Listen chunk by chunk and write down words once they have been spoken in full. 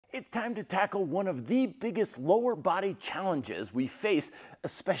It's time to tackle one of the biggest lower body challenges we face,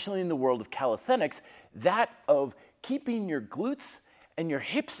 especially in the world of calisthenics, that of keeping your glutes and your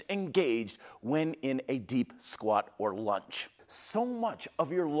hips engaged when in a deep squat or lunge. So much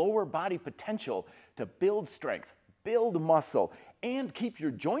of your lower body potential to build strength, build muscle, and keep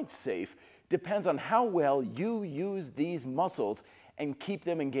your joints safe depends on how well you use these muscles and keep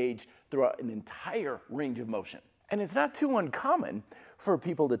them engaged throughout an entire range of motion. And it's not too uncommon for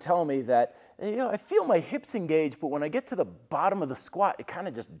people to tell me that, I feel my hips engaged, but when I get to the bottom of the squat, it kind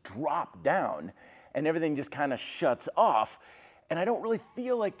of just dropped down and everything just kind of shuts off. And I don't really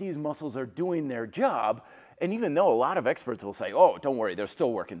feel like these muscles are doing their job. And even though a lot of experts will say, oh, don't worry, they're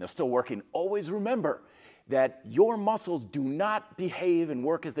still working, always remember that your muscles do not behave and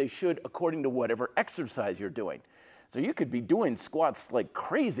work as they should according to whatever exercise you're doing. So you could be doing squats like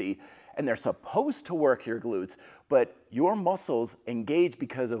crazy, and they're supposed to work your glutes, but your muscles engage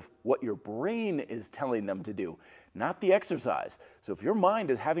because of what your brain is telling them to do, not the exercise. So if your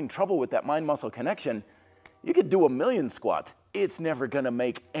mind is having trouble with that mind-muscle connection, you could do 1,000,000 squats. It's never gonna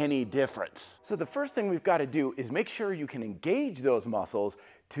make any difference. So the first thing we've gotta do is make sure you can engage those muscles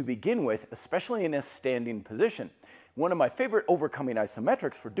to begin with, especially in a standing position. One of my favorite overcoming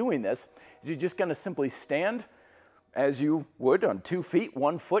isometrics for doing this is you're just gonna simply stand as you would on 2 feet,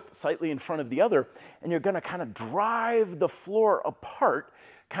 1 foot slightly in front of the other, and you're gonna kind of drive the floor apart,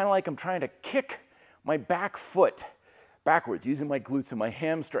 kind of like I'm trying to kick my back foot backwards using my glutes and my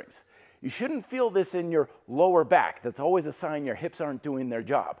hamstrings. You shouldn't feel this in your lower back. That's always a sign your hips aren't doing their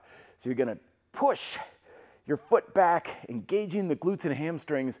job. So you're gonna push your foot back, engaging the glutes and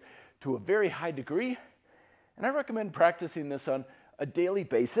hamstrings to a very high degree. And I recommend practicing this on a daily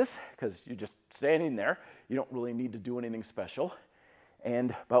basis because you're just standing there. You don't really need to do anything special.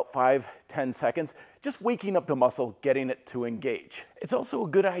 And about 5-10 seconds, just waking up the muscle, getting it to engage. It's also a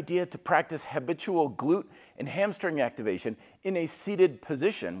good idea to practice habitual glute and hamstring activation in a seated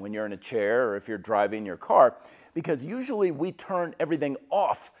position when you're in a chair or if you're driving your car, because usually we turn everything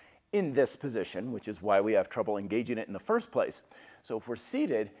off in this position, which is why we have trouble engaging it in the first place. So if we're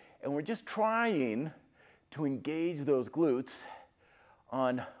seated and we're just trying to engage those glutes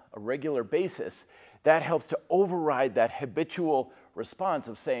on a regular basis, that helps to override that habitual response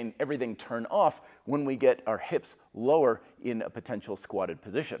of saying everything turn off when we get our hips lower in a potential squatted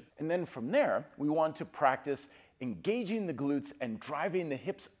position. And then from there, we want to practice engaging the glutes and driving the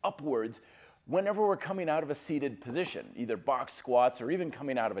hips upwards whenever we're coming out of a seated position, either box squats or even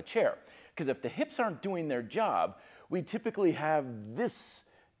coming out of a chair. Because if the hips aren't doing their job, we typically have this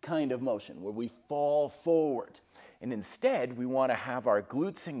kind of motion where we fall forward. And instead, we want to have our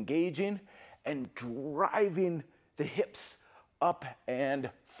glutes engaging and driving the hips up and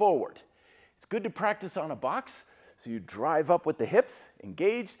forward. It's good to practice on a box, so you drive up with the hips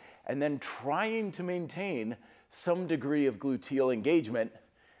engaged and then trying to maintain some degree of gluteal engagement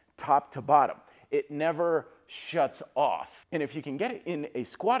top to bottom. It never shuts off. And if you can get it in a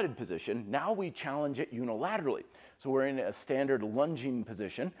squatted position, now we challenge it unilaterally. So we're in a standard lunging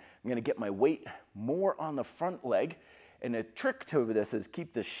position. I'm gonna get my weight more on the front leg. And a trick to this is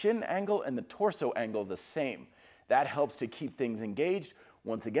keep the shin angle and the torso angle the same. That helps to keep things engaged.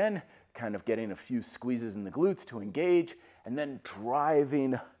 Once again, kind of getting a few squeezes in the glutes to engage and then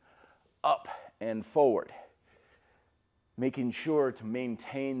driving up and forward. Making sure to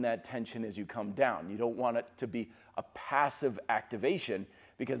maintain that tension as you come down. You don't want it to be a passive activation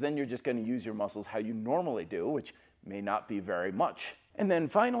because then you're just going to use your muscles how you normally do, which may not be very much. And then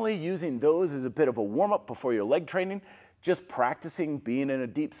finally, using those as a bit of a warm-up before your leg training, just practicing being in a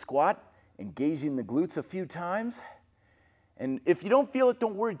deep squat, engaging the glutes a few times. And if you don't feel it,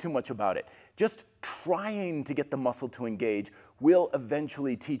 don't worry too much about it. Just trying to get the muscle to engage will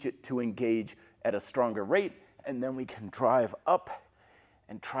eventually teach it to engage at a stronger rate, and then we can drive up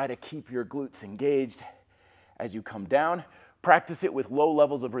and try to keep your glutes engaged as you come down. Practice it with low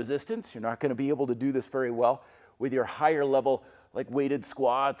levels of resistance. You're not going to be able to do this very well with your higher level, like weighted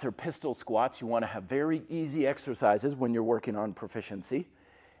squats or pistol squats. You want to have very easy exercises when you're working on proficiency.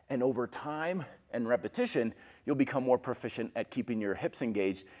 And over time and repetition, you'll become more proficient at keeping your hips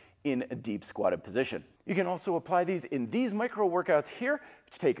engaged in a deep squatted position. You can also apply these in these micro workouts here,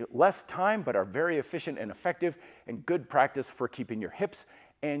 which take less time but are very efficient and effective and good practice for keeping your hips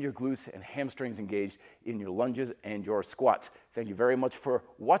and your glutes and hamstrings engaged in your lunges and your squats. Thank you very much for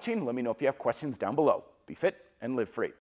watching. Let me know if you have questions down below. Be fit and live free.